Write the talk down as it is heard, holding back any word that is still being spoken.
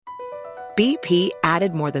BP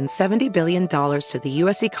added more than $70 billion to the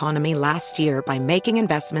U.S. economy last year by making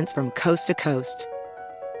investments from coast to coast.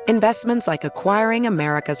 Investments like acquiring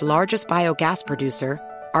America's largest biogas producer,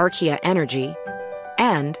 Archaea Energy,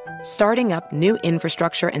 and starting up new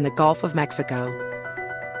infrastructure in the Gulf of Mexico.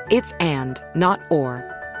 It's and, not or.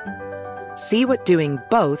 See what doing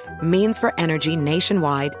both means for energy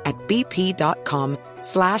nationwide at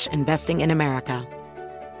bp.com/investing in America.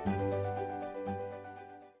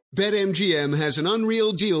 BetMGM has an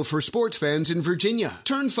unreal deal for sports fans in Virginia.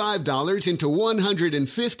 Turn $5 into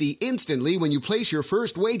 $150 instantly when you place your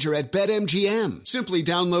first wager at BetMGM. Simply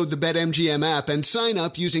download the BetMGM app and sign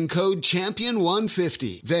up using code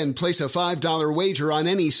CHAMPION150. Then place a $5 wager on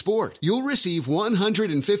any sport. You'll receive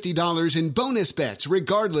 $150 in bonus bets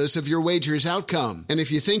regardless of your wager's outcome. And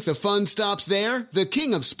if you think the fun stops there, the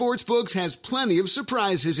King of Sportsbooks has plenty of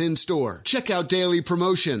surprises in store. Check out daily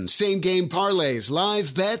promotions, same-game parlays,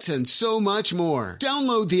 live bets, and so much more.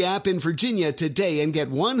 Download the app in Virginia today and get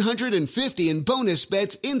 $150 in bonus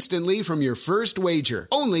bets instantly from your first wager.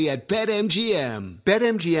 Only at BetMGM.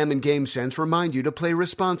 BetMGM and GameSense remind you to play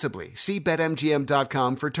responsibly. See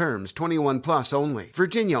BetMGM.com for terms. 21 plus only.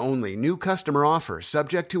 Virginia only. New customer offer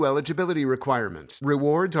subject to eligibility requirements.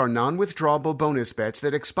 Rewards are non-withdrawable bonus bets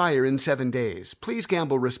that expire in 7 days. Please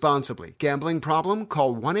gamble responsibly. Gambling problem?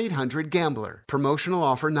 Call 1-800-GAMBLER. Promotional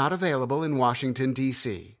offer not available in Washington,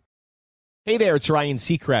 D.C. Hey there, it's Ryan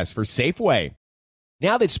Seacrest for Safeway.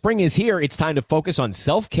 Now that spring is here, it's time to focus on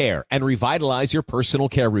self-care and revitalize your personal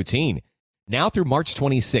care routine. Now through March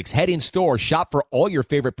 26, head in store, shop for all your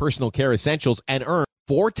favorite personal care essentials, and earn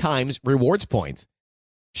 4 times rewards points.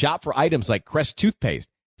 Shop for items like Crest toothpaste,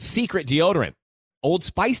 Secret deodorant, Old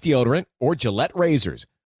Spice deodorant, or Gillette razors.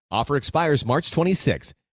 Offer expires March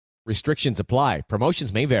 26. Restrictions apply.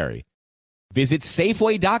 Promotions may vary. Visit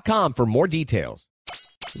Safeway.com for more details.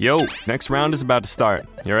 Yo, next round is about to start.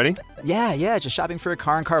 You ready? Yeah, just shopping for a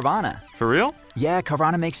car in Carvana. For real? Yeah,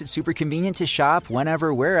 Carvana makes it super convenient to shop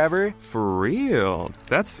whenever, wherever. For real?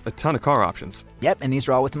 That's a ton of car options. Yep, and these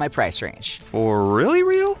are all within my price range. For really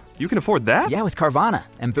real? You can afford that? Yeah, with Carvana.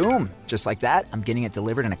 And boom, just like that, I'm getting it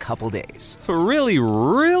delivered in a couple days. For really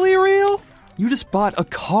real? You just bought a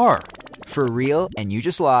car. For real, and you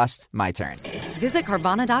just lost my turn. Visit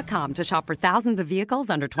Carvana.com to shop for thousands of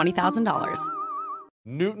vehicles under $20,000.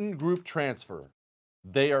 Newton Group Transfer.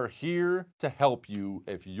 They are here to help you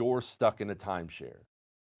if you're stuck in a timeshare.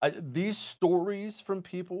 These stories from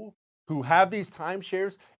people who have these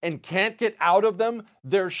timeshares and can't get out of them,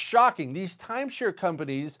 they're shocking. These timeshare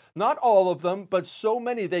companies, not all of them, but so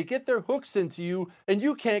many, they get their hooks into you and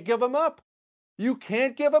you can't give them up. You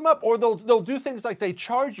can't give them up, or they'll do things like they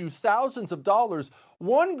charge you thousands of dollars.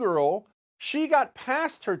 One girl, she got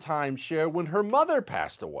past her timeshare when her mother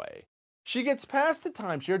passed away. She gets past the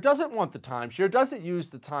timeshare, doesn't want the timeshare, doesn't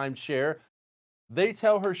use the timeshare. They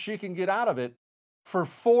tell her she can get out of it for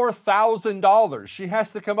 $4,000. She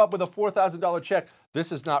has to come up with a $4,000 check.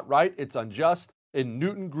 This is not right. It's unjust. And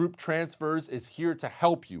Newton Group Transfers is here to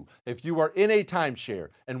help you. If you are in a timeshare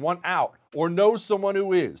and want out or know someone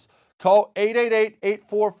who is, call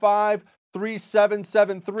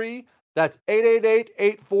 888-845-3773. That's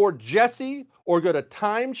 888-84-JESSE, or go to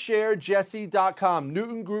timesharejesse.com.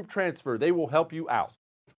 Newton Group Transfer. They will help you out.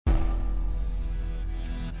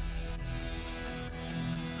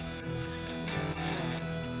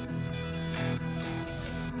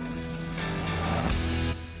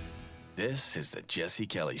 This is the Jesse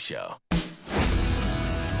Kelly Show.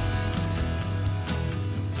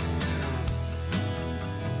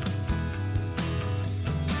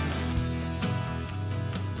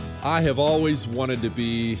 I have always wanted to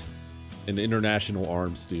be an international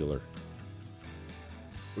arms dealer.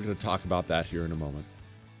 We're going to talk about that here in a moment.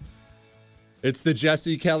 It's the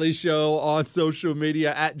Jesse Kelly Show on social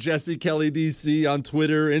media at Jesse Kelly DC on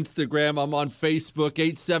Twitter, Instagram. I'm on Facebook,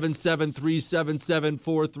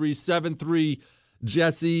 877-377-4373.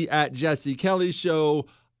 Jesse at Jesse Kelly Show.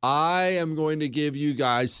 I am going to give you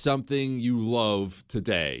guys something you love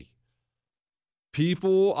today.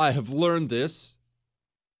 People, I have learned this,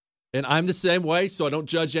 and I'm the same way, so I don't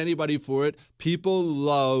judge anybody for it. People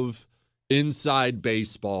love inside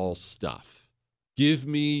baseball stuff. Give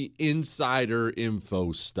me insider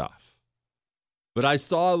info stuff. But I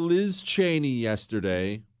saw Liz Cheney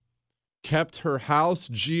yesterday kept her House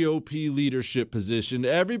GOP leadership position.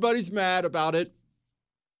 Everybody's mad about it.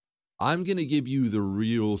 I'm going to give you the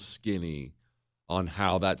real skinny on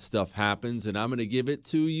how that stuff happens, and I'm going to give it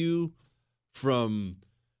to you from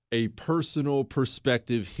a personal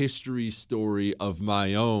perspective history story of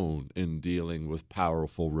my own in dealing with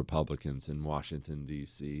powerful Republicans in Washington,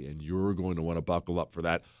 D.C., and you're going to want to buckle up for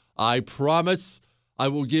that. I promise I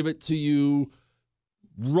will give it to you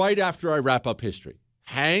right after I wrap up history.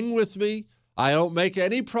 Hang with me. I don't make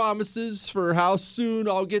any promises for how soon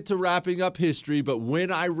I'll get to wrapping up history, but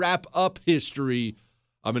when I wrap up history,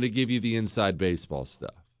 I'm going to give you the inside baseball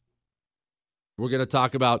stuff. We're going to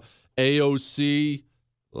talk about AOC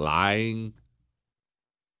lying.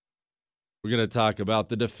 We're going to talk about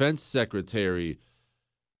the defense secretary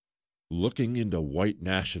looking into white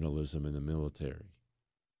nationalism in the military.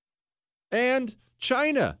 And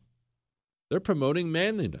China. They're promoting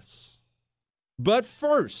manliness. But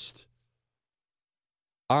first,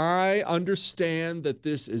 I understand that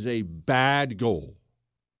this is a bad goal,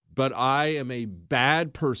 but I am a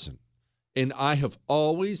bad person, and I have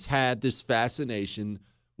always had this fascination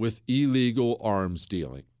with illegal arms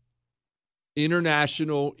dealing,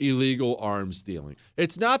 international illegal arms dealing.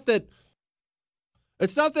 It's not that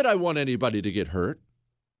I want anybody to get hurt.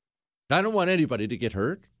 I don't want anybody to get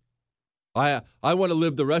hurt. I want to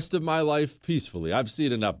live the rest of my life peacefully. I've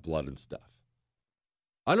seen enough blood and stuff.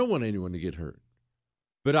 I don't want anyone to get hurt.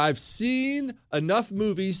 But I've seen enough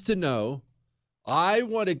movies to know I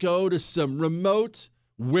want to go to some remote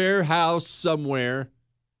warehouse somewhere,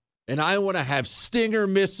 and I want to have Stinger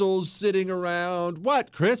missiles sitting around.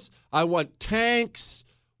 What, Chris? I want tanks,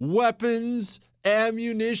 weapons,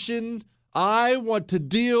 ammunition. I want to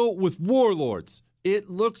deal with warlords.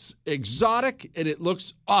 It looks exotic, and it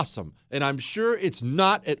looks awesome. And I'm sure it's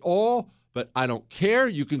not at all, but I don't care.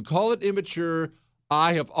 You can call it immature.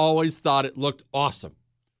 I have always thought it looked awesome.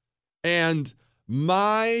 And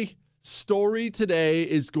my story today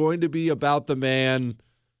is going to be about the man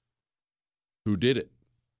who did it.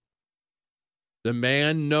 The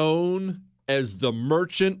man known as the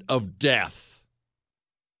Merchant of Death.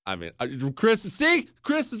 I mean, Chris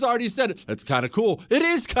has already said it. That's kind of cool. It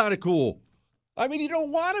is kind of cool. I mean, you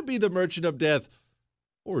don't want to be the Merchant of Death,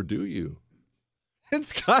 or do you?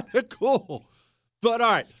 It's kind of cool. But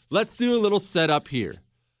all right, let's do a little setup here.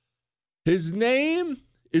 His name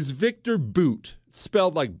is Victor Bout,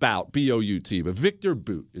 spelled like bout, B-O-U-T, but Victor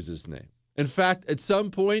Bout is his name. In fact, at some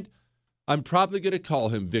point, I'm probably going to call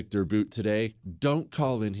him Victor Bout today. Don't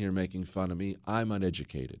call in here making fun of me. I'm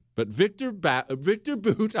uneducated. But Victor Bout,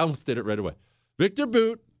 I almost did it right away. Victor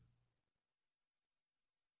Bout,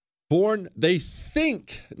 born, they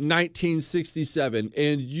think, 1967,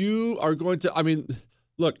 and you are going to, I mean,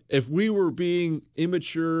 look, if we were being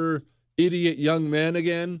immature, idiot young men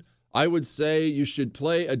again, I would say you should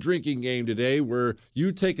play a drinking game today where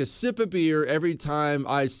you take a sip of beer every time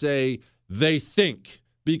I say they think,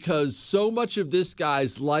 because so much of this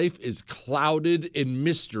guy's life is clouded in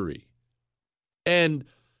mystery. And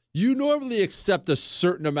you normally accept a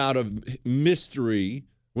certain amount of mystery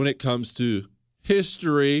when it comes to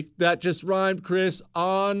history. That just rhymed, Chris,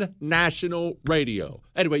 on national radio.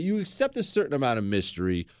 Anyway, you accept a certain amount of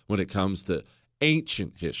mystery when it comes to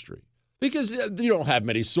ancient history, because you don't have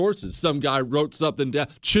many sources. Some guy wrote something down,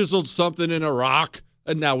 chiseled something in a rock,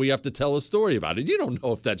 and now we have to tell a story about it. You don't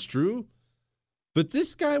know if that's true. But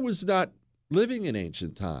this guy was not living in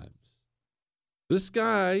ancient times. This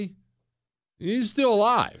guy, he's still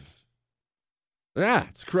alive. Yeah,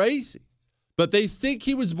 it's crazy. But they think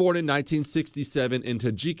he was born in 1967 in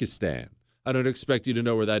Tajikistan. I don't expect you to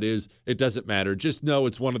know where that is. It doesn't matter. Just know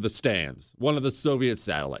it's one of the stands, one of the Soviet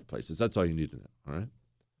satellite places. That's all you need to know, all right?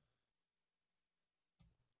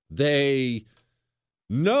 They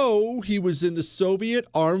know he was in the Soviet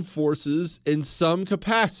armed forces in some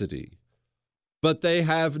capacity, but they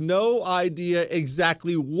have no idea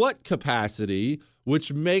exactly what capacity,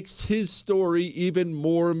 which makes his story even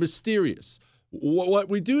more mysterious. What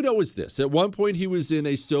we do know is this. At one point, he was in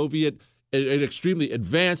an extremely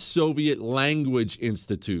advanced Soviet language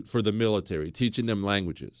institute for the military, teaching them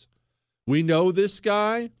languages. We know this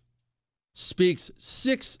guy speaks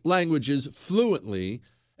 6 languages fluently,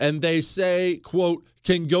 and they say, quote,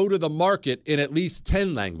 can go to the market in at least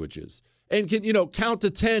 10 languages. And can, count to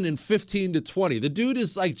 10 and 15 to 20. The dude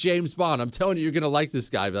is like James Bond. I'm telling you, you're going to like this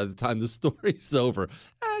guy by the time the story's over.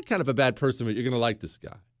 Kind of a bad person, but you're going to like this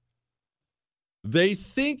guy. They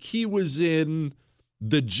think he was in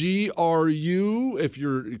the GRU. If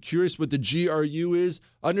you're curious what the GRU is,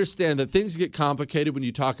 understand that things get complicated when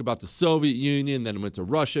you talk about the Soviet Union, then it went to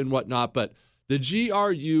Russia and whatnot. But the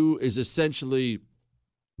GRU is essentially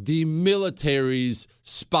the military's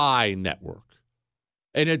spy network.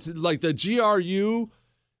 And it's like the GRU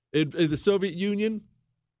in the Soviet Union,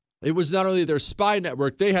 It was not only their spy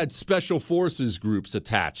network, they had special forces groups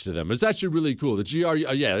attached to them. It's actually really cool. The GRU,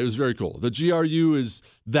 yeah, it was very cool. The GRU is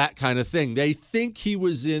that kind of thing. They think he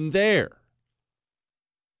was in there.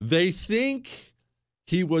 They think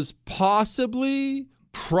he was possibly,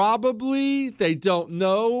 probably, they don't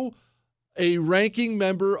know, a ranking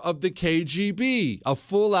member of the KGB, a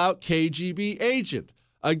full-out KGB agent.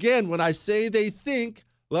 Again, when I say they think,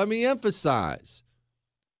 let me emphasize,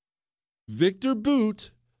 Victor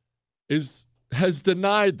Bout has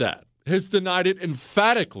denied that, has denied it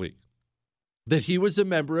emphatically, that he was a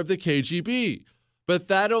member of the KGB. But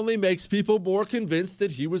that only makes people more convinced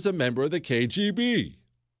that he was a member of the KGB.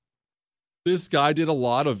 This guy did a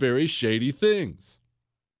lot of very shady things.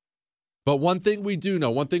 But one thing we do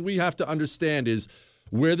know, one thing we have to understand is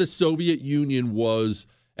where the Soviet Union was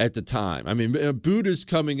at the time. I mean, Bout is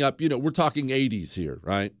coming up, we're talking 80s here,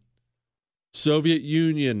 right? Soviet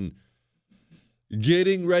Union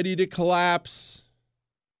getting ready to collapse.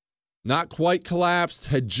 Not quite collapsed,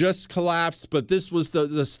 had just collapsed, but this was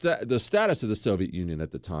the status of the Soviet Union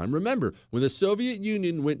at the time. Remember, when the Soviet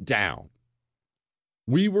Union went down,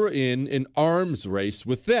 we were in an arms race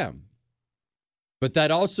with them. But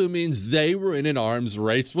that also means they were in an arms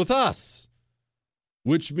race with us,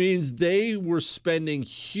 which means they were spending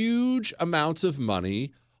huge amounts of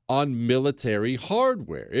money on military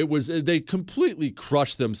hardware. They completely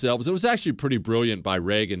crushed themselves. It was actually pretty brilliant by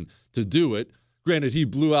Reagan to do it. Granted, he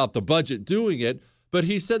blew out the budget doing it, but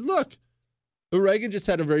he said, look, Reagan just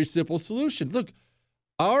had a very simple solution. Look,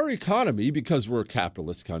 our economy, because we're a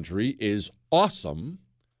capitalist country, is awesome.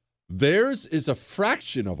 Theirs is a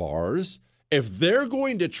fraction of ours. If they're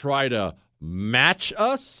going to try to match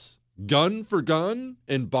us, gun for gun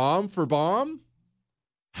and bomb for bomb,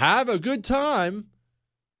 have a good time.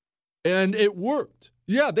 And it worked.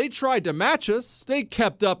 Yeah, they tried to match us. They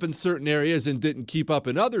kept up in certain areas and didn't keep up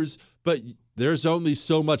in others, but there's only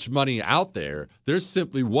so much money out there. There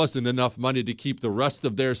simply wasn't enough money to keep the rest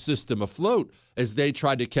of their system afloat as they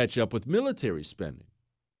tried to catch up with military spending.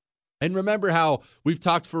 And remember how we've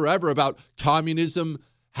talked forever about communism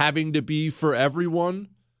having to be for everyone?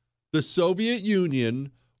 The Soviet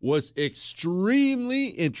Union was extremely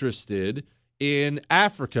interested in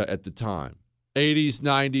Africa at the time. 80s,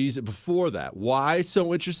 90s, before that. Why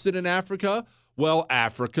so interested in Africa? Well,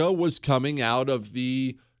 Africa was coming out of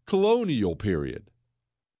the colonial period.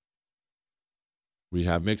 We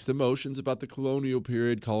have mixed emotions about the colonial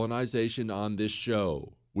period, colonization on this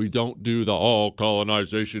show. We don't do the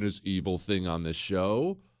colonization is evil thing on this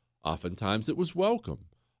show. Oftentimes it was welcome.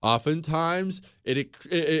 Oftentimes it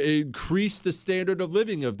increased the standard of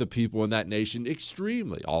living of the people in that nation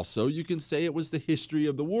extremely. Also, you can say it was the history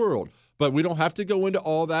of the world. But we don't have to go into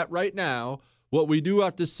all that right now. What we do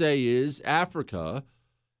have to say is Africa,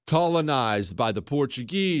 colonized by the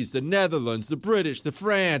Portuguese, the Netherlands, the British, the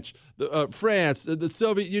French, the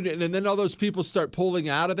Soviet Union, and then all those people start pulling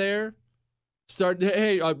out of there.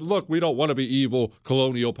 Look, we don't want to be evil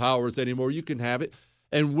colonial powers anymore. You can have it.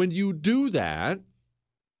 And when you do that,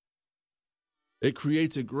 it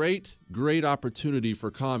creates a great, great opportunity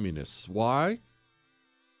for communists. Why?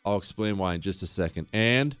 I'll explain why in just a second.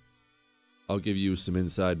 And I'll give you some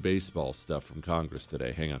inside baseball stuff from Congress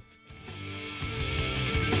today. Hang on.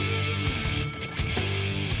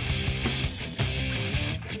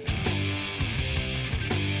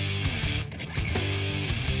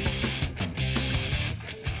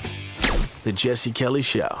 The Jesse Kelly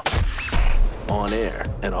Show. On air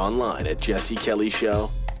and online at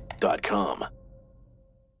jessekellyshow.com.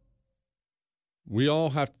 We all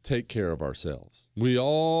have to take care of ourselves. We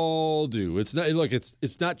all do. It's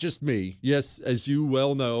not just me. Yes, as you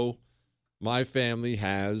well know, my family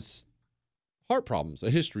has heart problems, a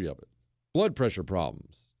history of it. Blood pressure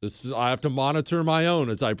problems. I have to monitor my own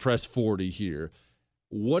as I press 40 here.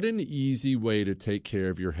 What an easy way to take care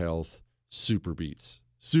of your health. Super Beets.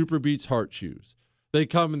 Super Beets heart chews. They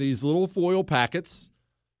come in these little foil packets.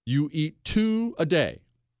 You eat 2 a day.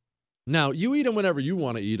 Now, you eat them whenever you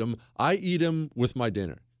want to eat them. I eat them with my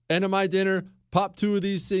dinner. End of my dinner, pop 2 of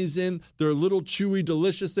these things in. They're little chewy,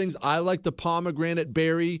 delicious things. I like the pomegranate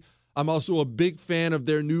berry. I'm also a big fan of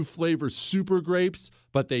their new flavor, Super Grapes,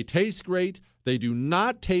 but they taste great. They do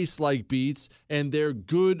not taste like beets, and they're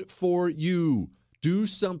good for you. Do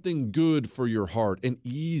something good for your heart and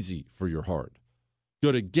easy for your heart.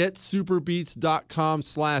 Go to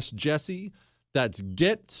getsuperbeets.com/Jesse. That's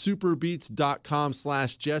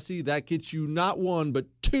getsuperbeets.com/Jesse. That gets you not 1, but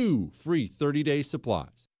 2 free 30-day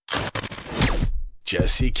supplies.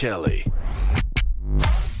 Jesse Kelly.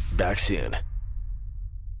 Back soon.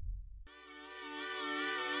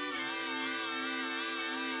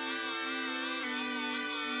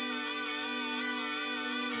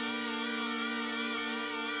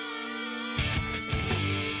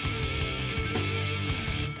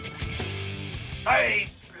 They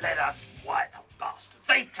bled us white, the bastards.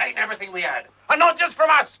 They've taken everything we had. And not just from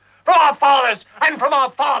us, from our fathers and from our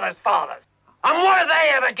fathers' fathers. And what have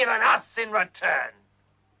they ever given us in return?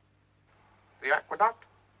 The aqueduct?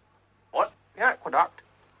 What? The aqueduct.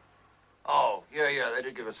 Oh, yeah, they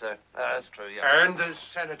did give us that. That's true, yeah. And the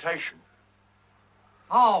sanitation.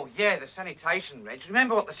 Oh, yeah, the sanitation, Reg.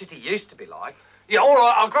 Remember what the city used to be like? Yeah, all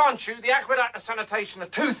right, I'll grant you, the aqueduct and sanitation are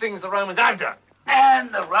two things the Romans have done.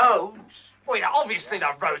 And the roads. Well, yeah, obviously the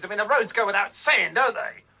roads. I mean, the roads go without saying, don't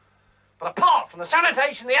they? But apart from the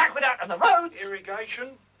sanitation, the aqueduct and the roads... Irrigation,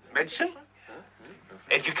 medicine,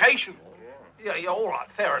 education. Yeah, all right,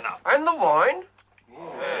 fair enough. And the wine.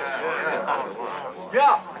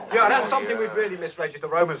 Yeah, that's something we'd really miss, Reg, if the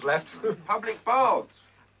Romans left. Public baths.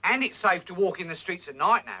 And it's safe to walk in the streets at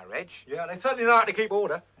night now, Reg. Yeah, they certainly know how to keep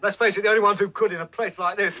order. Let's face it, the only ones who could in a place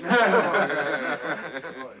like this.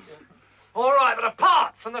 All right, but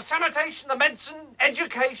apart from the sanitation, the medicine,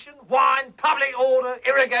 education, wine, public order,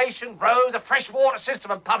 irrigation, roads, a fresh water system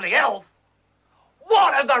and public health,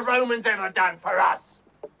 what have the Romans ever done for us?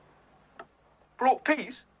 Brought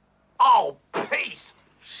peace? Oh, peace!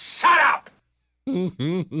 Shut up!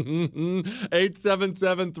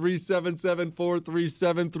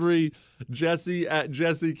 877-377-4373. Jesse at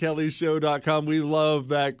jessekellyshow.com. We love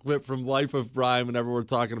that clip from Life of Brian whenever we're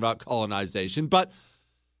talking about colonization. But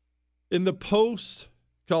in the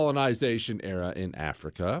post-colonization era in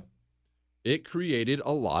Africa, it created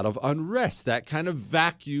a lot of unrest. That kind of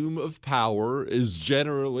vacuum of power is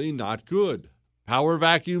generally not good. Power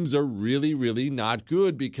vacuums are really, really not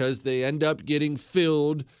good because they end up getting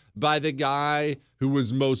filled by the guy who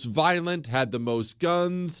was most violent, had the most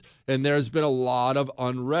guns, and there's been a lot of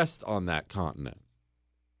unrest on that continent.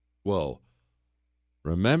 Whoa.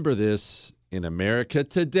 Remember this in America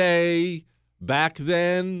today, back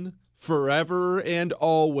then, forever and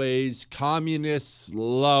always, communists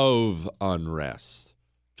love unrest.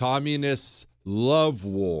 Communists love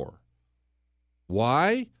war.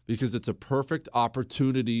 Why? Because it's a perfect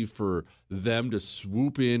opportunity for them to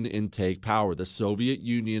swoop in and take power. The Soviet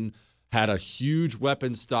Union had a huge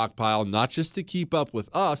weapons stockpile, not just to keep up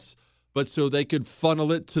with us, but so they could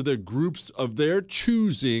funnel it to the groups of their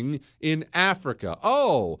choosing in Africa.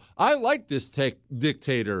 Oh, I like this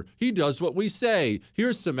dictator. He does what we say.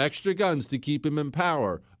 Here's some extra guns to keep him in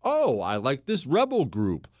power. Oh, I like this rebel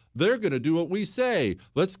group. They're going to do what we say.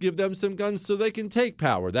 Let's give them some guns so they can take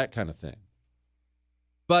power, that kind of thing.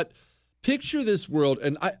 But picture this world,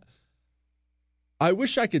 and I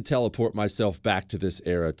wish I could teleport myself back to this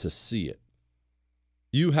era to see it.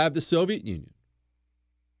 You have the Soviet Union.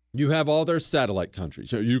 You have all their satellite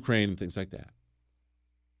countries, Ukraine and things like that.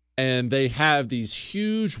 And they have these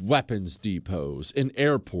huge weapons depots in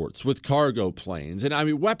airports with cargo planes. And I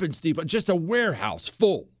mean, weapons depot, just a warehouse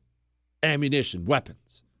full ammunition,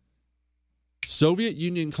 weapons. Soviet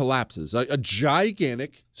Union collapses. A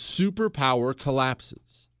gigantic superpower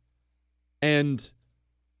collapses. And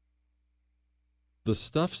the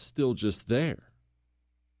stuff's still just there.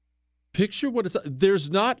 Picture what it's... There's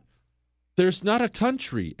not a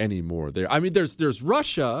country anymore there. I mean, there's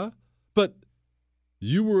Russia, but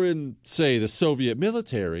you were in, say, the Soviet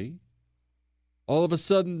military. All of a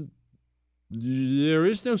sudden, there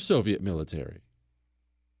is no Soviet military.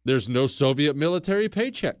 There's no Soviet military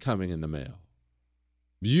paycheck coming in the mail.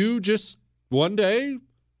 You just, one day,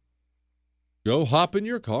 go hop in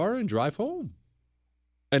your car and drive home.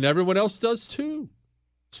 And everyone else does too.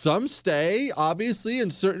 Some stay, obviously,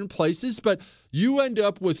 in certain places, but you end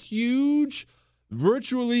up with huge,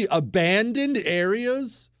 virtually abandoned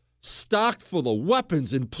areas stocked full of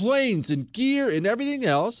weapons and planes and gear and everything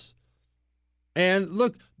else. And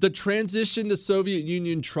look, the transition the Soviet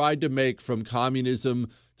Union tried to make from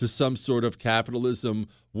communism to some sort of capitalism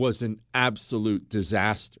was an absolute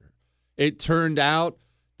disaster. It turned out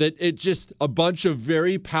that a bunch of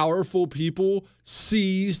very powerful people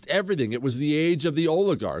seized everything. It was the age of the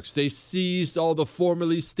oligarchs. They seized all the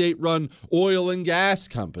formerly state-run oil and gas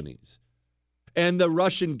companies. And the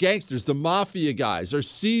Russian gangsters, the mafia guys, are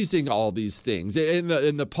seizing all these things. And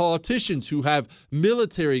the politicians who have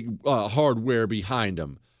military hardware behind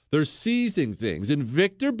them, they're seizing things. And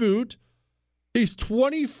Victor Bout, he's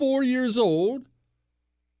 24 years old,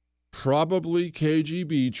 probably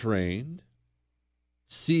KGB trained,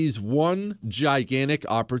 sees one gigantic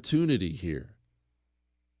opportunity here.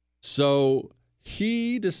 So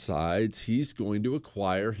he decides he's going to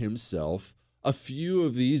acquire himself a few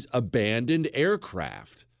of these abandoned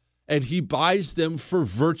aircraft, and he buys them for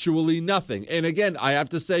virtually nothing. And again, I have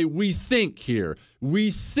to say, we think here.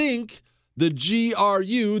 We think the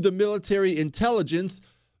GRU, the military intelligence,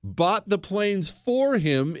 bought the planes for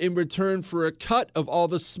him in return for a cut of all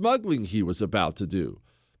the smuggling he was about to do.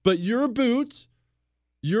 But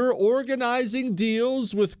you're organizing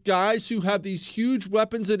deals with guys who have these huge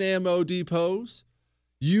weapons and ammo depots.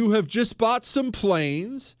 You have just bought some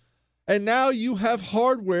planes, and now you have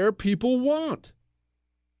hardware people want.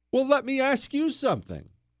 Well, let me ask you something.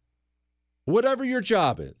 Whatever your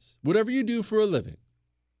job is, whatever you do for a living,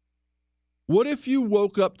 what if you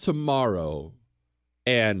woke up tomorrow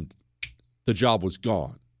and the job was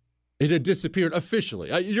gone? It had disappeared officially.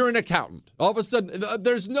 You're an accountant. All of a sudden,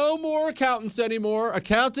 there's no more accountants anymore.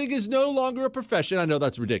 Accounting is no longer a profession. I know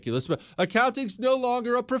that's ridiculous, but accounting's no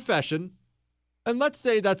longer a profession. And let's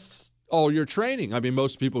say that's all your training. I mean,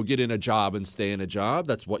 most people get in a job and stay in a job.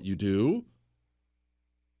 That's what you do.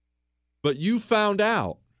 But you found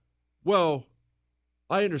out, well,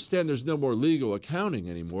 I understand there's no more legal accounting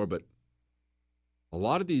anymore, but a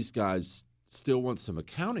lot of these guys still want some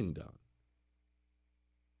accounting done.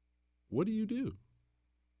 What do you do?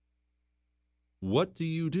 What do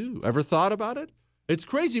you do? Ever thought about it? It's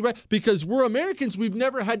crazy, right? Because we're Americans. We've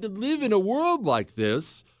never had to live in a world like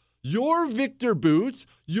this. You're Victor Boot.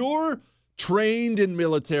 You're trained in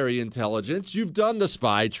military intelligence. You've done the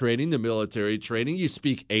spy training, the military training. You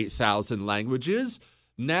speak 8,000 languages.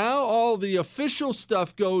 Now all the official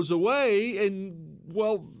stuff goes away, and,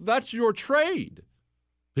 well, that's your trade.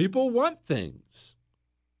 People want things.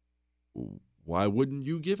 Why wouldn't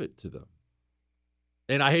you give it to them?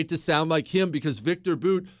 And I hate to sound like him because Victor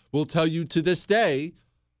Boot will tell you to this day,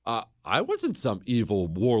 I wasn't some evil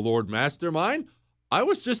warlord mastermind. I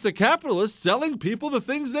was just a capitalist selling people the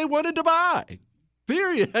things they wanted to buy.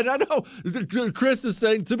 Period. And I know Chris is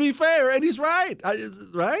saying, to be fair, and he's right.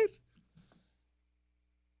 Right?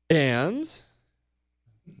 And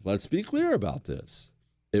let's be clear about this.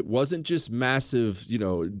 It wasn't just massive,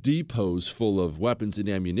 depots full of weapons and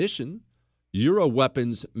ammunition. You're a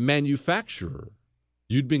weapons manufacturer.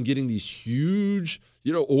 You'd been getting these huge,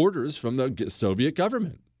 orders from the Soviet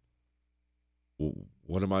government. Well,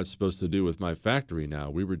 what am I supposed to do with my factory now?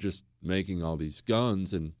 We were just making all these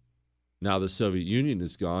guns, and now the Soviet Union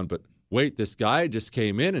is gone. But wait, this guy just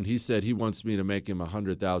came in, and he said he wants me to make him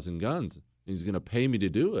 100,000 guns. He's going to pay me to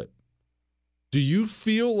do it. Do you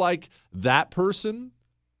feel like that person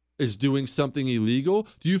is doing something illegal?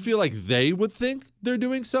 Do you feel like they would think they're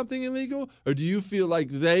doing something illegal? Or do you feel like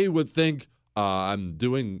they would think, I'm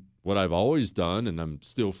doing what I've always done and I'm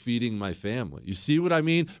still feeding my family? You see what I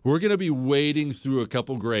mean? We're going to be wading through a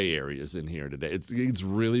couple gray areas in here today. It's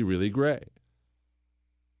really, really gray.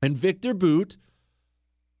 And Victor Boot,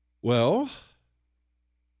 well,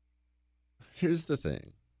 here's the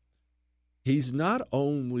thing. He's not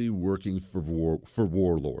only working for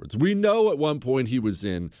warlords. We know at one point he was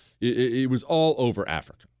it was all over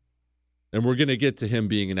Africa. And we're going to get to him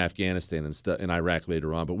being in Afghanistan and Iraq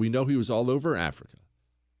later on, but we know he was all over Africa.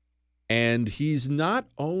 And he's not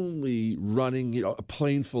only running a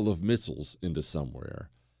plane full of missiles into somewhere.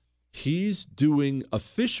 He's doing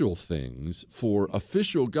official things for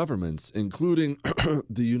official governments, including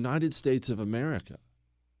the United States of America.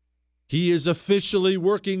 He is officially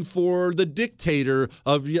working for the dictator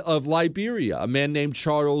of Liberia, a man named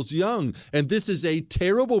Charles Young. And this is a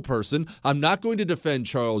terrible person. I'm not going to defend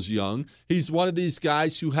Charles Young. He's one of these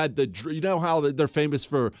guys who had how they're famous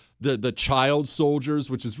for the child soldiers,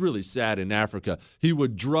 which is really sad in Africa. He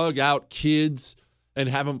would drug out kids and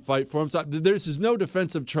have them fight for him. So this is no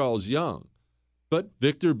defense of Charles Young. But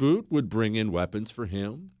Victor Boot would bring in weapons for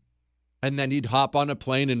him. And then he'd hop on a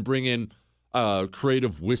plane and bring in crate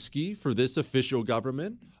of whiskey for this official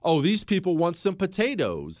government. Oh, these people want some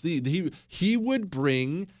potatoes. He would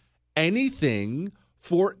bring anything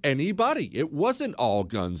for anybody. It wasn't all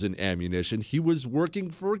guns and ammunition. He was working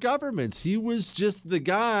for governments. He was just the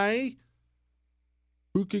guy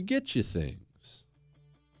who could get you things.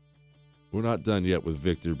 We're not done yet with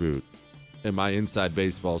Victor Boot. And my inside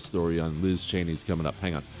baseball story on Liz Cheney's coming up.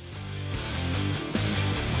 Hang on.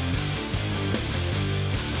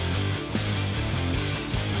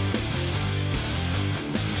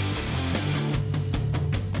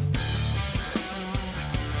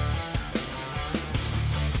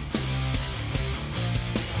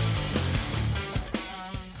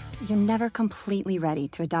 You're never completely ready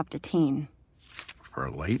to adopt a teen. For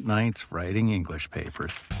late nights writing English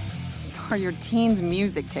papers. For your teen's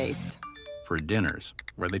music taste. For dinners,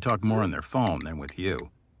 where they talk more on their phone than with you.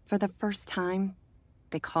 For the first time,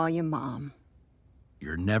 they call you Mom.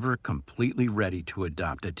 You're never completely ready to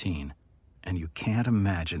adopt a teen, and you can't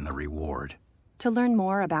imagine the reward. To learn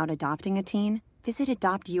more about adopting a teen, visit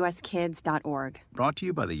adoptuskids.org. Brought to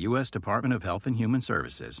you by the U.S. Department of Health and Human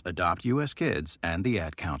Services, Adopt U.S. Kids, and the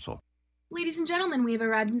Ad Council. Ladies and gentlemen, we have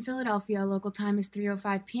arrived in Philadelphia. Local time is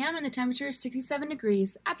 3:05 p.m. and the temperature is 67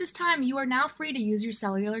 degrees. At this time, you are now free to use your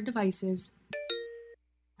cellular devices.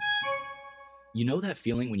 You know that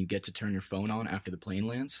feeling when you get to turn your phone on after the plane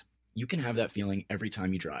lands? You can have that feeling every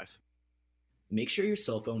time you drive. Make sure your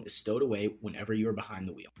cell phone is stowed away whenever you are behind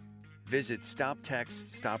the wheel. Visit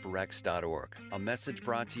StopTextStopWrecks.org, a message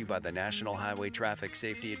brought to you by the National Highway Traffic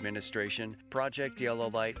Safety Administration, Project Yellow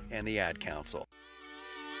Light, and the Ad Council.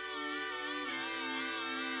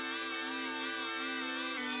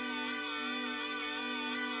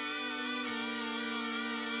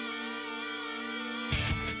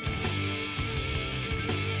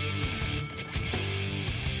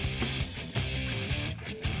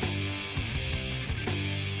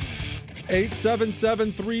 Eight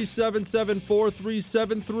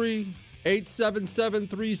 877-377-4373.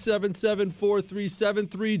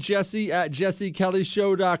 877-377-4373. Jesse at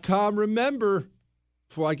jessekellyshow.com. Remember,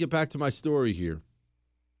 before I get back to my story here,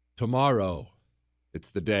 tomorrow,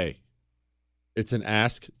 it's the day. It's an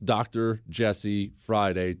Ask Dr. Jesse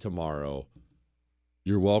Friday tomorrow.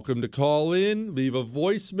 You're welcome to call in, leave a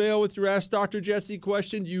voicemail with your Ask Dr. Jesse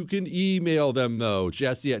question. You can email them, though,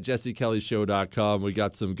 Jesse at jessekellyshow.com. We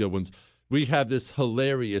got some good ones. We have this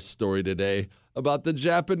hilarious story today about the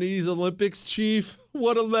Japanese Olympics chief.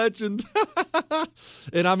 What a legend.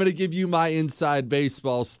 And I'm going to give you my inside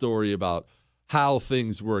baseball story about how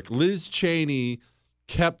things work. Liz Cheney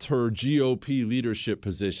kept her GOP leadership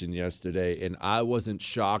position yesterday, and I wasn't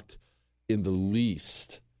shocked in the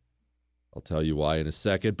least. I'll tell you why in a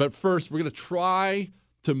second. But first, we're going to try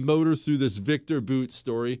to motor through this Victor Boot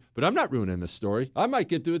story. But I'm not ruining the story. I might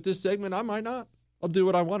get through it this segment. I might not. I'll do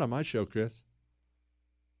what I want on my show, Chris.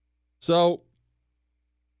 So,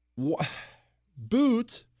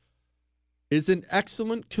 Boot is an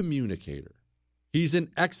excellent communicator. He's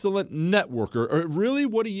an excellent networker. Or really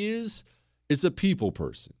what he is a people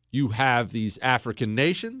person. You have these African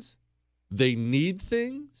nations. They need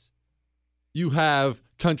things. You have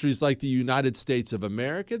countries like the United States of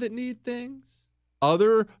America that need things.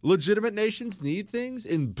 Other legitimate nations need things,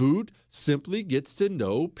 and Boot simply gets to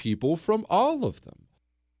know people from all of them.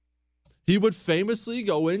 He would famously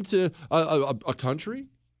go into a country,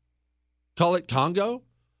 call it Congo,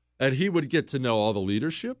 and he would get to know all the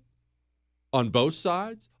leadership on both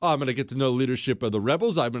sides. I'm going to get to know the leadership of the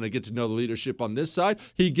rebels. I'm going to get to know the leadership on this side.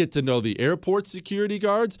 He'd get to know the airport security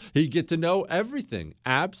guards. He'd get to know everything,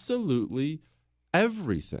 absolutely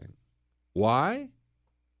everything. Why?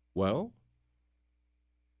 Well,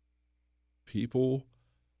 people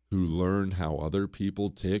who learn how other people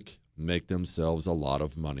tick make themselves a lot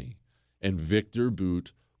of money. And Victor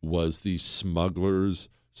Boot was the smuggler's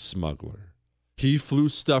smuggler. He flew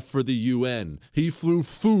stuff for the UN. He flew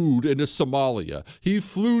food into Somalia. He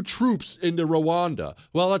flew troops into Rwanda,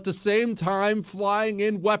 while at the same time flying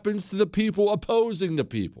in weapons to the people opposing the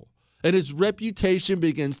people. And his reputation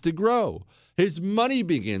begins to grow. His money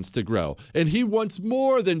begins to grow. And he wants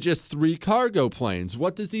more than just 3 cargo planes.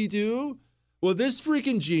 What does he do? Well, this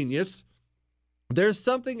freaking genius, there's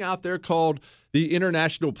something out there called the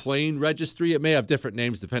International Plane Registry. It may have different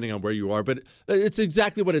names depending on where you are, but it's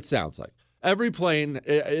exactly what it sounds like. Every plane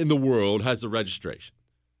in the world has a registration.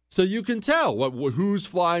 So you can tell who's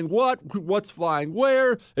flying what's flying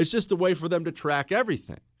where. It's just a way for them to track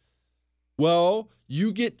everything. Well,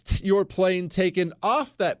 you get your plane taken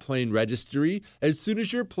off that plane registry as soon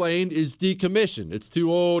as your plane is decommissioned. It's too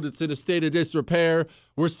old. It's in a state of disrepair.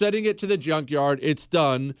 We're sending it to the junkyard. It's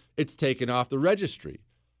done. It's taken off the registry.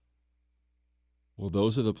 Well,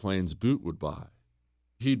 those are the planes Boot would buy.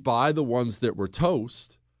 He'd buy the ones that were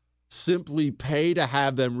toast, simply pay to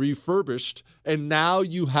have them refurbished, and now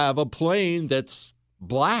you have a plane that's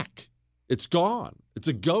black. It's gone. It's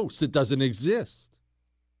a ghost. It doesn't exist.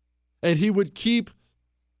 And he would keep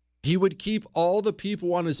all the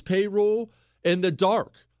people on his payroll in the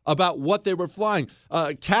dark about what they were flying.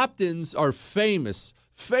 Captains are famous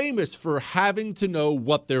for having to know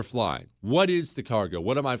what they're flying. What is the cargo?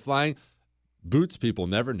 What am I flying? Boot's people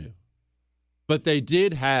never knew. But they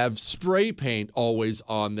did have spray paint always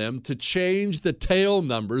on them to change the tail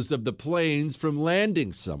numbers of the planes from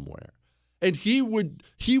landing somewhere. And he would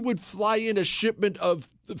fly in a shipment of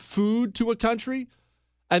food to a country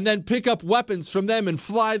and then pick up weapons from them and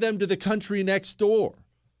fly them to the country next door.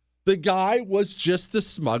 The guy was just the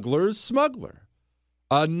smuggler's smuggler,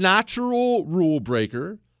 a natural rule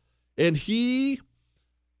breaker, and he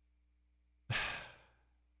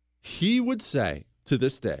would say to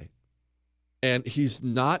this day, and he's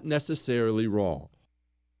not necessarily wrong,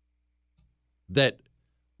 that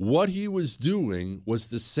what he was doing was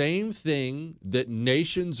the same thing that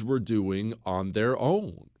nations were doing on their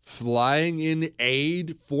own. Flying in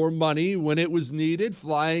aid for money when it was needed,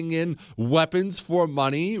 flying in weapons for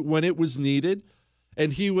money when it was needed.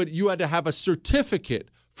 And you had to have a certificate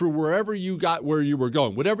for wherever you got where you were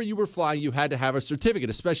going. Whatever you were flying, you had to have a certificate,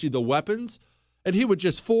 especially the weapons. And he would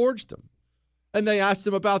just forge them. And they asked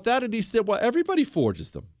him about that, and he said, well, everybody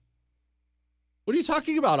forges them. What are you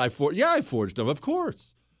talking about? I forged them, of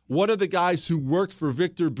course. One of the guys who worked for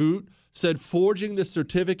Victor Boot said forging the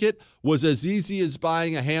certificate was as easy as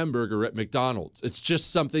buying a hamburger at McDonald's. It's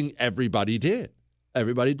just something everybody did.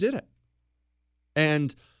 Everybody did it.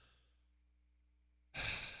 And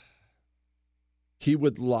he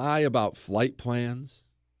would lie about flight plans.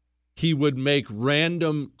 He would make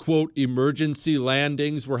random, quote, emergency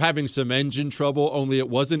landings. We're having some engine trouble, only it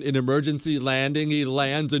wasn't an emergency landing. He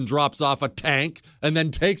lands and drops off a tank and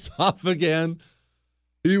then takes off again.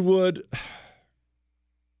 He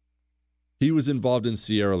was involved in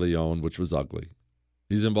Sierra Leone, which was ugly.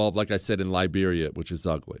 He's involved, like I said, in Liberia, which is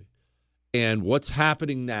ugly. And what's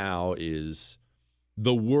happening now is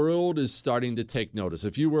the world is starting to take notice.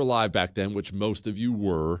 If you were alive back then, which most of you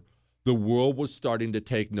were, the world was starting to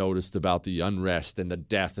take notice about the unrest and the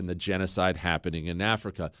death and the genocide happening in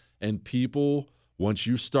Africa. And people, once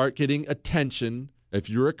you start getting attention, if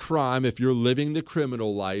you're a crime, if you're living the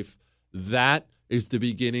criminal life, that is the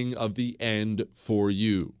beginning of the end for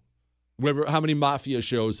you. How many mafia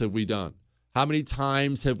shows have we done? How many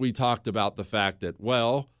times have we talked about the fact that,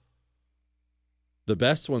 well, the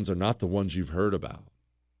best ones are not the ones you've heard about?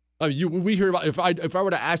 I mean, we hear about, if I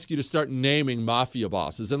were to ask you to start naming mafia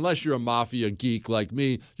bosses, unless you're a mafia geek like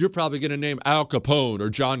me, you're probably going to name Al Capone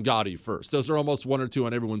or John Gotti first. Those are almost one or two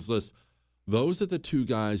on everyone's list. Those are the two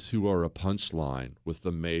guys who are a punchline with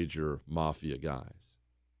the major mafia guys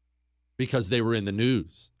because they were in the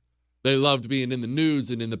news. They loved being in the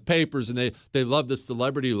news and in the papers, and they loved the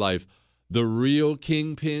celebrity life. The real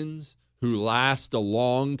kingpins who last a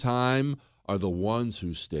long time are the ones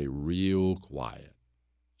who stay real quiet.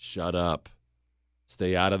 Shut up.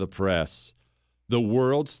 Stay out of the press. The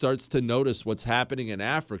world starts to notice what's happening in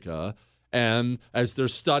Africa, and as they're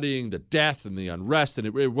studying the death and the unrest, and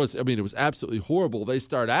it was absolutely horrible, they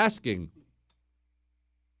start asking,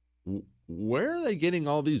 where are they getting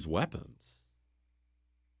all these weapons?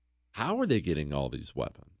 How are they getting all these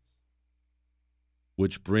weapons?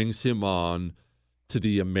 Which brings him on to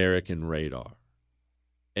the American radar.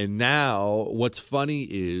 And now what's funny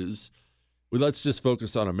is, let's just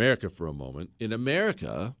focus on America for a moment. In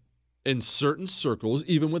America, in certain circles,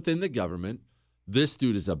 even within the government, this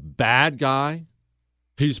dude is a bad guy.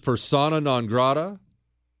 He's persona non grata.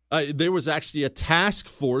 There was actually a task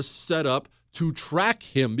force set up to track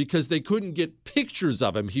him because they couldn't get pictures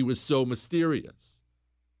of him. He was so mysterious.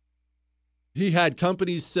 He had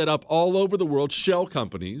companies set up all over the world, shell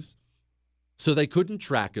companies, so they couldn't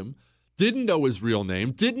track him, didn't know his real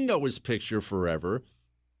name, didn't know his picture forever.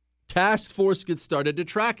 Task force gets started to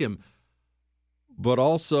track him. But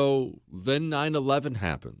also, then 9/11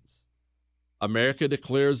 happens. America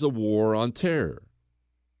declares a war on terror.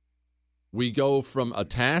 We go from a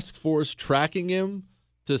task force tracking him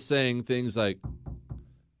to saying things like,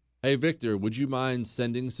 hey, Victor, would you mind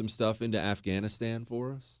sending some stuff into Afghanistan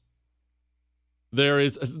for us?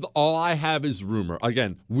 All I have is rumor.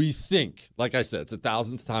 Again, we think, like I said, it's the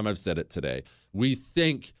 1,000th time I've said it today. We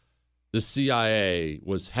think the CIA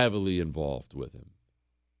was heavily involved with him.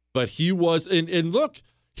 But he was, and look,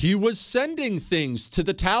 he was sending things to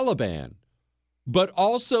the Taliban, but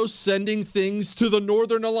also sending things to the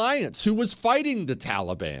Northern Alliance, who was fighting the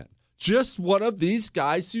Taliban. Just one of these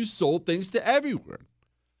guys who sold things to everyone.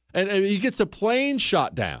 And he gets a plane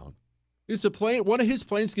shot down. One of his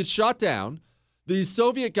planes gets shot down. These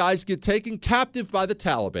Soviet guys get taken captive by the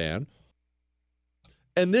Taliban.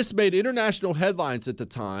 And this made international headlines at the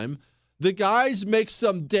time. The guys make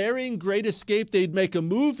some daring great escape they'd make a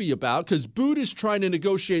movie about because Boot is trying to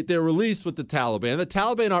negotiate their release with the Taliban. The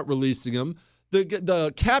Taliban aren't releasing them.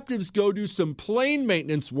 The captives go do some plane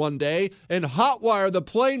maintenance one day and hotwire the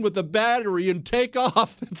plane with the battery and take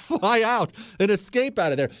off and fly out and escape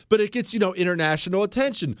out of there. But it gets, international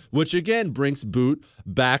attention, which again brings Boot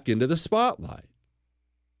back into the spotlight.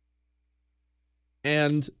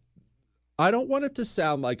 And I don't want it to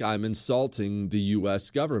sound like I'm insulting the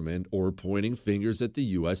U.S. government or pointing fingers at the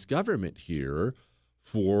U.S. government here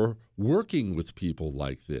for working with people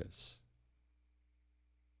like this.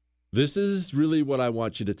 This is really what I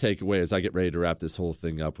want you to take away as I get ready to wrap this whole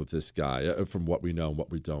thing up with this guy, from what we know and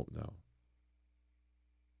what we don't know.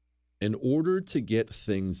 In order to get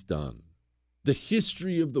things done, The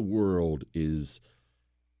history of the world is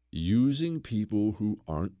using people who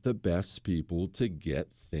aren't the best people to get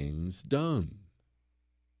things done.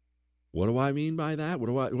 What do I mean by that?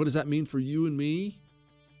 What does that mean for you and me?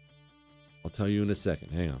 I'll tell you in a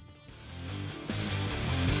second. Hang on.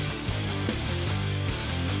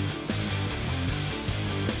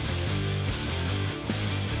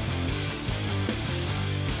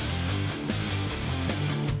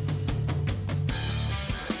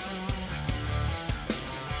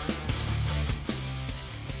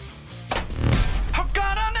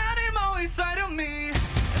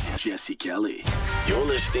 Jesse Kelly. You're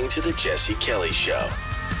listening to The Jesse Kelly Show.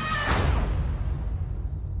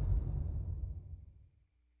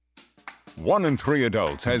 One in 3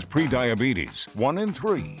 adults has prediabetes. 1 in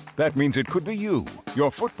 3. That means it could be you,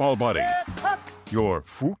 your football buddy, your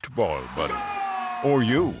football buddy, or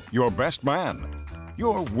you, your best man,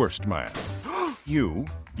 your worst man, you,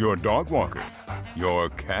 your dog walker, your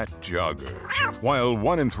cat jogger. While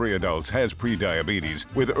 1 in 3 adults has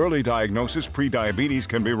prediabetes, with early diagnosis, prediabetes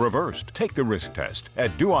can be reversed. Take the risk test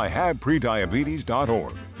at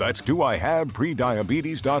doihaveprediabetes.org. That's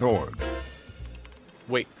doihaveprediabetes.org.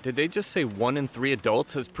 Wait, did they just say 1 in 3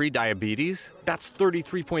 adults has prediabetes? That's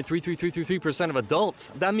 33.33333% of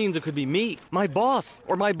adults. That means it could be me, my boss,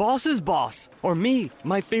 or my boss's boss, or me,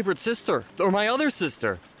 my favorite sister, or my other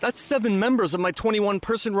sister. That's 7 members of my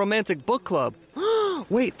 21-person romantic book club.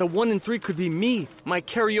 Wait, the 1 in 3 could be me, my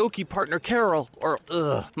karaoke partner Carol, or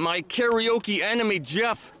my karaoke enemy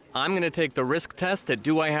Jeff. I'm gonna take the risk test at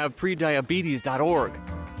doihaveprediabetes.org.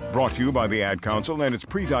 Brought to you by the Ad Council and its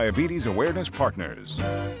Prediabetes Awareness Partners.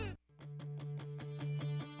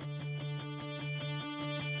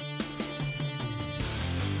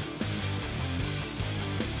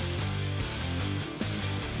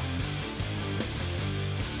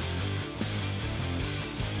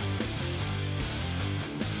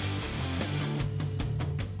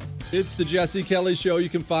 It's the Jesse Kelly Show. You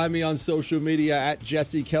can find me on social media at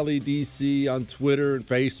Jesse Kelly DC on Twitter and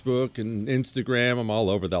Facebook and Instagram. I'm all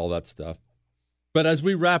over all that stuff. But as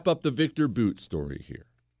we wrap up the Victor Boot story here,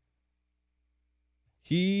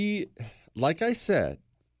 he, like I said,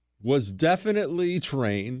 was definitely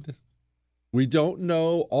trained. We don't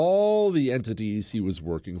know all the entities he was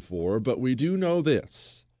working for, but we do know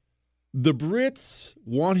this. The Brits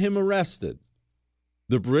want him arrested.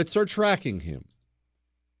 The Brits are tracking him.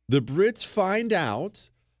 The Brits find out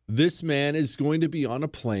this man is going to be on a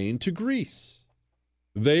plane to Greece.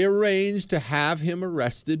 They arrange to have him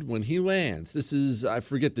arrested when he lands. This is, I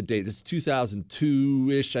forget the date, this is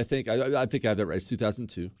 2002-ish, I think. I think I have that right, it's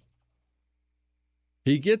 2002.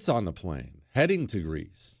 He gets on the plane, heading to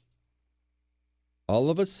Greece. All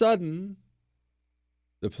of a sudden,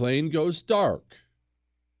 the plane goes dark.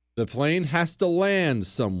 The plane has to land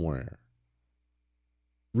somewhere.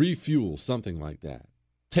 Refuel, something like that.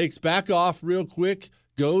 Takes back off real quick,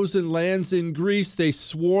 goes and lands in Greece. They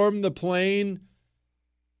swarm the plane.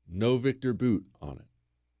 No Victor Boot on it.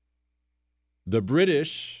 The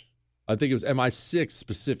British, I think it was MI6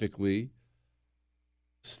 specifically,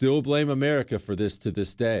 still blame America for this to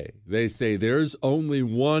this day. They say there's only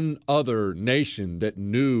one other nation that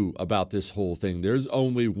knew about this whole thing. There's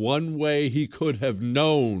only one way he could have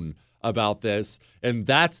known about this, and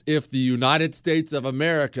that's if the United States of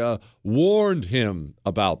America warned him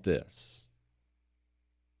about this.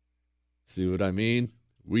 See what I mean?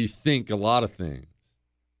 We think a lot of things.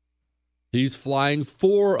 He's flying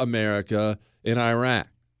for America in Iraq.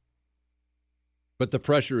 But the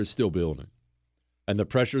pressure is still building. And the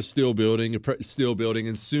pressure is still building,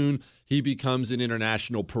 and soon he becomes an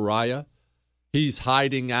international pariah. He's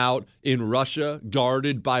hiding out in Russia,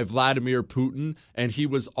 guarded by Vladimir Putin, and he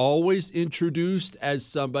was always introduced as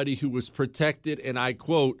somebody who was protected, and I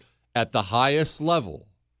quote, at the highest level.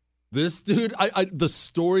 This dude, the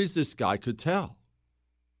stories this guy could tell.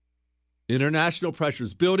 International pressure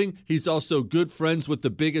is building. He's also good friends with the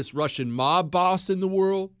biggest Russian mob boss in the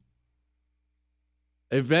world.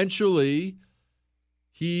 Eventually,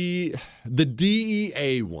 the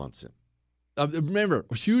DEA wants him. Remember,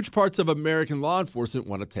 huge parts of American law enforcement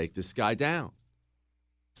want to take this guy down.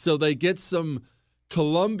 So they get some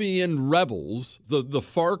Colombian rebels, the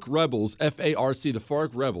FARC rebels, F-A-R-C, the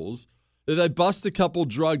FARC rebels. They bust a couple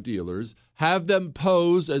drug dealers, have them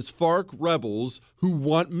pose as FARC rebels who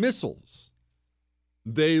want missiles.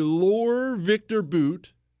 They lure Victor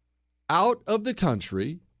Boot out of the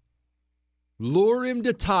country, lure him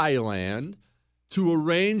to Thailand to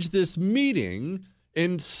arrange this meeting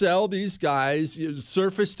and sell these guys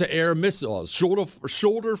surface-to-air missiles,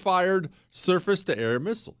 shoulder-fired surface-to-air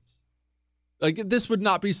missiles. Like, this would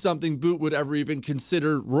not be something Boot would ever even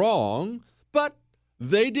consider wrong, But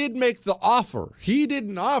they did make the offer. He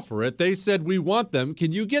didn't offer it. They said, we want them.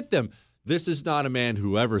 Can you get them? This is not a man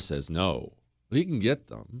who ever says no. He can get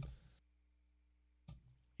them.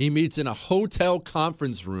 He meets in a hotel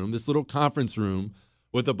conference room, this little conference room,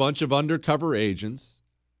 with a bunch of undercover agents,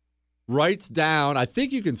 writes down, I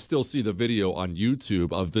think you can still see the video on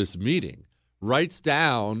YouTube of this meeting, writes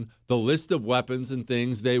down the list of weapons and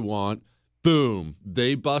things they want. Boom,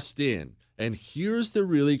 they bust in. And here's the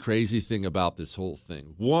really crazy thing about this whole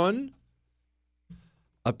thing. One,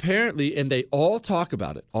 apparently, and they all talk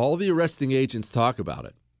about it, all the arresting agents talk about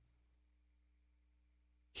it,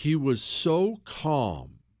 he was so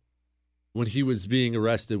calm when he was being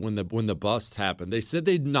arrested, when the bust happened. They said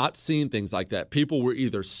they'd not seen things like that. People were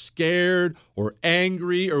either scared or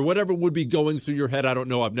angry or whatever would be going through your head. I don't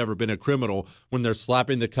know. I've never been a criminal. When they're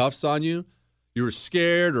slapping the cuffs on you, you were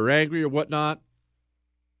scared or angry or whatnot.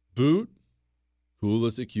 Boot, cool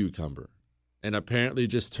as a cucumber. And apparently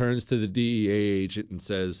just turns to the DEA agent and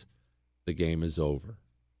says, the game is over.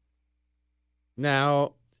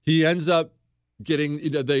 Now, he ends up getting,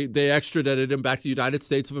 they extradited him back to the United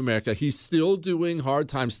States of America. He's still doing hard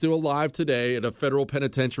time, still alive today at a federal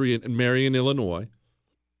penitentiary in Marion, Illinois.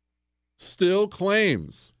 Still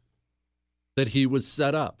claims that he was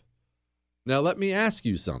set up. Now, let me ask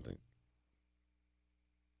you something.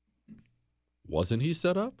 Wasn't he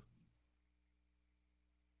set up?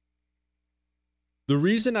 The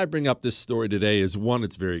reason I bring up this story today is, one,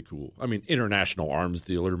 it's very cool. I mean, international arms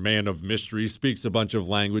dealer, man of mystery, speaks a bunch of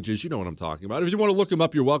languages. You know what I'm talking about. If you want to look him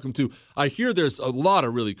up, you're welcome to. I hear there's a lot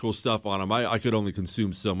of really cool stuff on him. I could only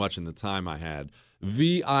consume so much in the time I had.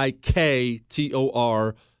 Viktorbout,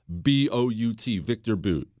 Victor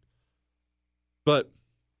Boot. But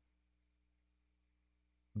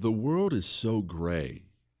the world is so gray.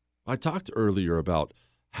 I talked earlier about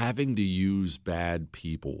having to use bad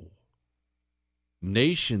people.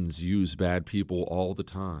 Nations use bad people all the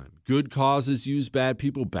time. Good causes use bad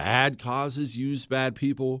people. Bad causes use bad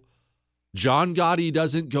people. John Gotti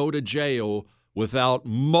doesn't go to jail without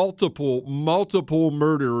multiple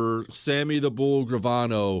murderer Sammy the Bull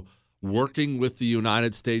Gravano working with the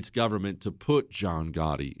United States government to put John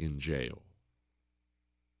Gotti in jail.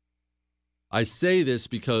 I say this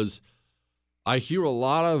because I hear a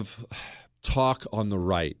lot of talk on the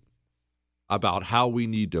right about how we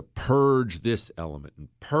need to purge this element and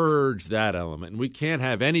purge that element. And we can't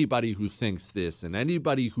have anybody who thinks this and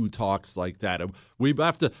anybody who talks like that. And we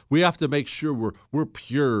have to make sure we're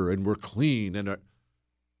pure and we're clean. And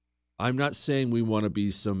I'm not saying we want to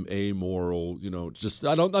be some amoral,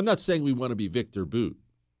 I'm not saying we want to be Victor Boot.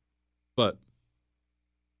 But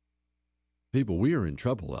people, we are in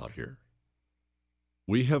trouble out here.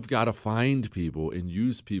 We have got to find people and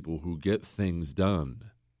use people who get things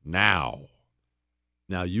done now.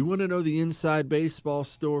 Now, you want to know the inside baseball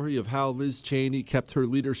story of how Liz Cheney kept her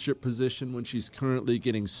leadership position when she's currently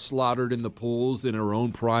getting slaughtered in the polls in her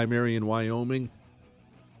own primary in Wyoming?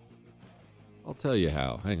 I'll tell you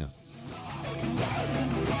how. Hang on.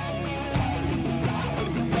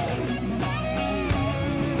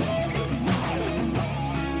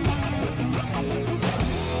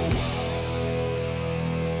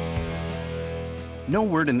 No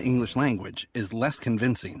word in the English language is less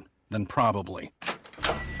convincing than probably.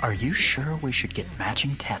 Are you sure we should get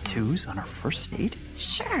matching tattoos on our first date?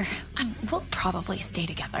 Sure. We'll probably stay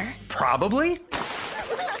together. Probably?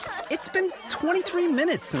 It's been 23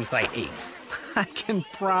 minutes since I ate. I can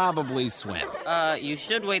probably swim. You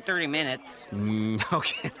should wait 30 minutes.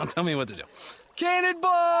 Okay, now tell me what to do.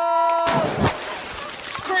 Cannonball!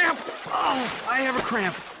 Cramp! Oh, I have a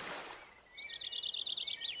cramp.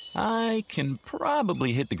 I can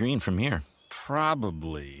probably hit the green from here.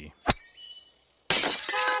 Probably.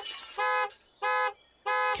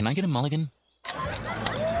 Can I get a mulligan?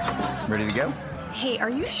 Ready to go? Hey, are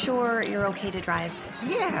you sure you're okay to drive?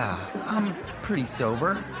 Yeah, I'm pretty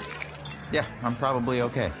sober. Yeah, I'm probably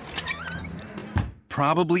okay.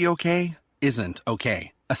 Probably okay isn't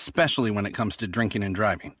okay, especially when it comes to drinking and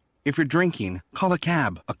driving. If you're drinking, call a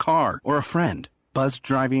cab, a car, or a friend. Buzzed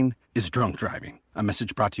driving is drunk driving. A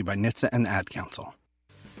message brought to you by NHTSA and the Ad Council.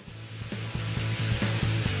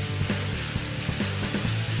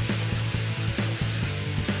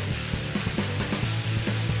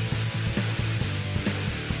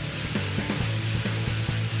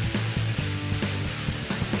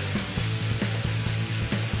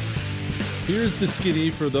 Here's the skinny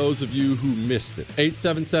for those of you who missed it.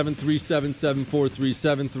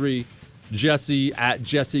 877-377-4373. Jesse at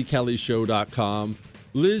jessekellyshow.com.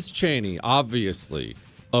 Liz Cheney, obviously,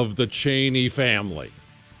 of the Cheney family.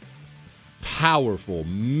 Powerful,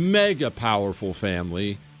 mega powerful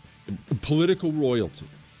family. political royalty.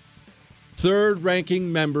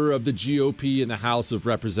 Third-ranking member of the GOP in the House of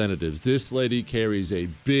Representatives. This lady carries a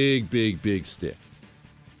big, big, big stick.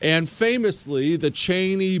 And famously, the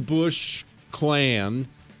Cheney-Bush clan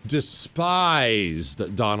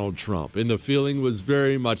despised Donald Trump, and the feeling was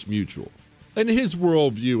very much mutual. And his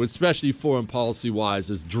worldview, especially foreign policy-wise,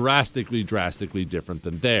 is drastically, drastically different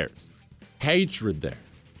than theirs. Hatred there.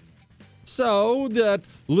 So that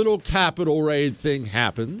little Capitol raid thing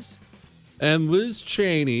happens, and Liz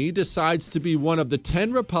Cheney decides to be one of the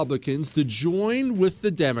 10 Republicans to join with the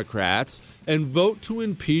Democrats and vote to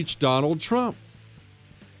impeach Donald Trump.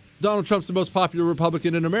 Donald Trump's the most popular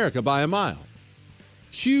Republican in America by a mile.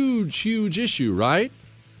 Huge, huge issue, right?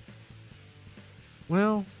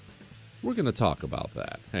 Well, we're going to talk about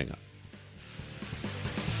that. Hang on.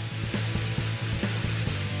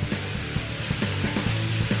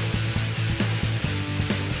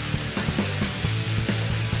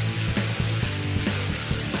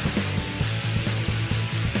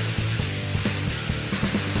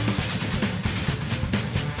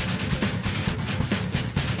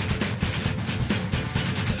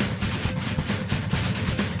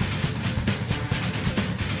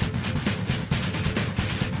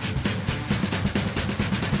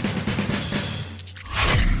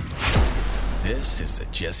 This is the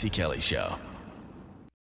Jesse Kelly Show.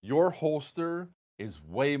 Your holster is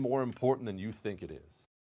way more important than you think it is.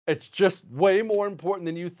 It's just way more important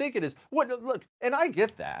than you think it is. Look, and I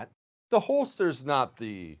get that. The holster's not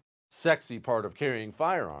the sexy part of carrying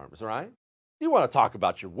firearms, right? You want to talk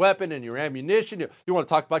about your weapon and your ammunition. You want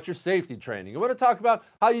to talk about your safety training. You want to talk about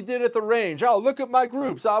how you did at the range. Oh, look at my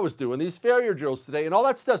groups. I was doing these failure drills today, and all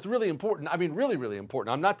that stuff's really important. I mean, really, really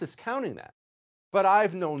important. I'm not discounting that. But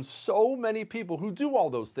I've known so many people who do all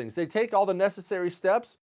those things. They take all the necessary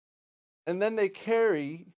steps, and then they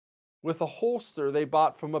carry with a holster they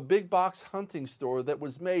bought from a big box hunting store that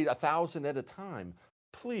was made 1,000 at a time.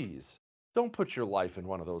 Please, don't put your life in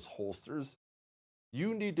one of those holsters.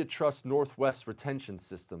 You need to trust Northwest Retention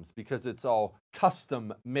Systems because it's all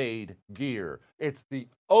custom-made gear. It's the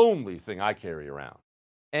only thing I carry around.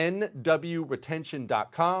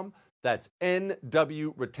 nwretention.com. That's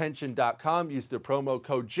nwretention.com. Use the promo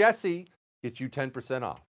code Jesse. Get you 10%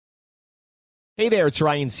 off. Hey there, it's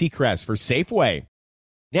Ryan Seacrest for Safeway.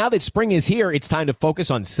 Now that spring is here, it's time to focus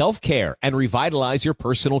on self-care and revitalize your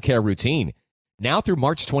personal care routine. Now through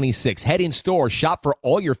March 26, head in store, shop for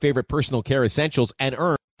all your favorite personal care essentials, and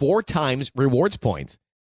earn 4 times rewards points.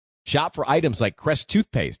 Shop for items like Crest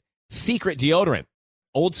toothpaste, Secret deodorant,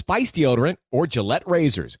 Old Spice deodorant, or Gillette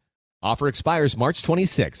razors. Offer expires March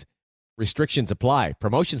 26. Restrictions apply.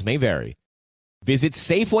 Promotions may vary. Visit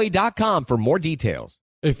Safeway.com for more details.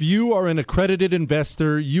 If you are an accredited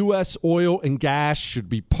investor, U.S. oil and gas should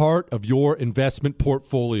be part of your investment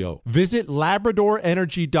portfolio. Visit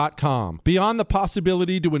LabradorEnergy.com. Beyond the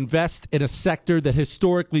possibility to invest in a sector that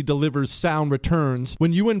historically delivers sound returns,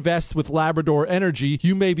 when you invest with Labrador Energy,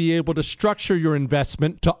 you may be able to structure your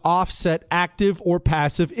investment to offset active or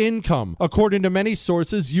passive income. According to many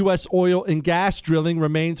sources, U.S. oil and gas drilling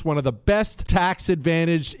remains one of the best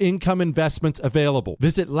tax-advantaged income investments available.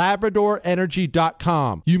 Visit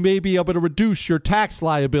LabradorEnergy.com. You may be able to reduce your tax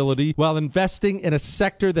liability while investing in a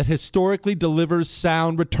sector that historically delivers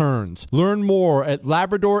sound returns. Learn more at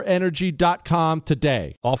LabradorEnergy.com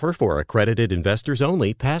today. Offer for accredited investors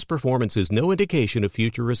only. Past performance is no indication of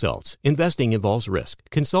future results. Investing involves risk.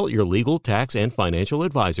 Consult your legal, tax, and financial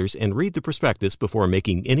advisors and read the prospectus before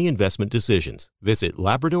making any investment decisions. Visit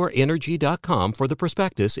LabradorEnergy.com for the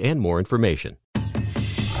prospectus and more information.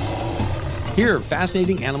 Hear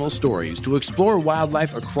fascinating animal stories to explore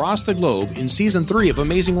wildlife across the globe in Season 3 of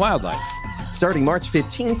Amazing Wildlife. Starting March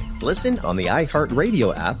 15th, listen on the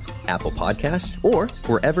iHeartRadio app, Apple Podcasts, or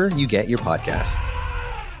wherever you get your podcasts.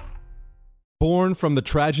 Born from the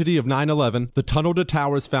tragedy of 9/11, the Tunnel to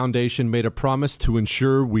Towers Foundation made a promise to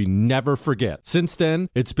ensure we never forget. Since then,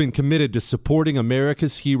 it's been committed to supporting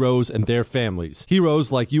America's heroes and their families.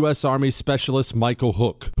 Heroes like U.S. Army Specialist Michael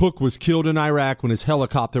Hook. Hook was killed in Iraq when his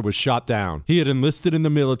helicopter was shot down. He had enlisted in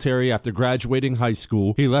the military after graduating high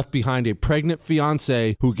school. He left behind a pregnant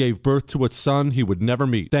fiancée who gave birth to a son he would never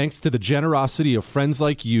meet. Thanks to the generosity of friends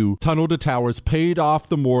like you, Tunnel to Towers paid off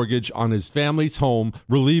the mortgage on his family's home,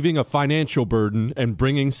 relieving a financial burden and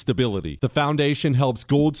bringing stability. The foundation helps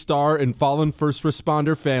Gold Star and fallen first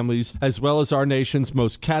responder families, as well as our nation's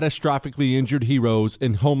most catastrophically injured heroes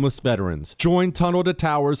and homeless veterans. Join Tunnel to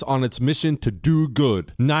Towers on its mission to do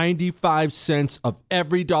good. 95 cents of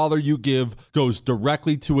every dollar you give goes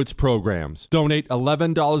directly to its programs. Donate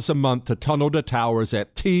 $11 a month to Tunnel to Towers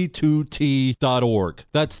at T2T.org.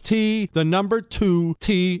 That's T2T.org.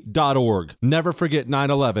 Never forget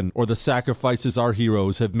 9/11 or the sacrifices our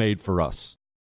heroes have made for us.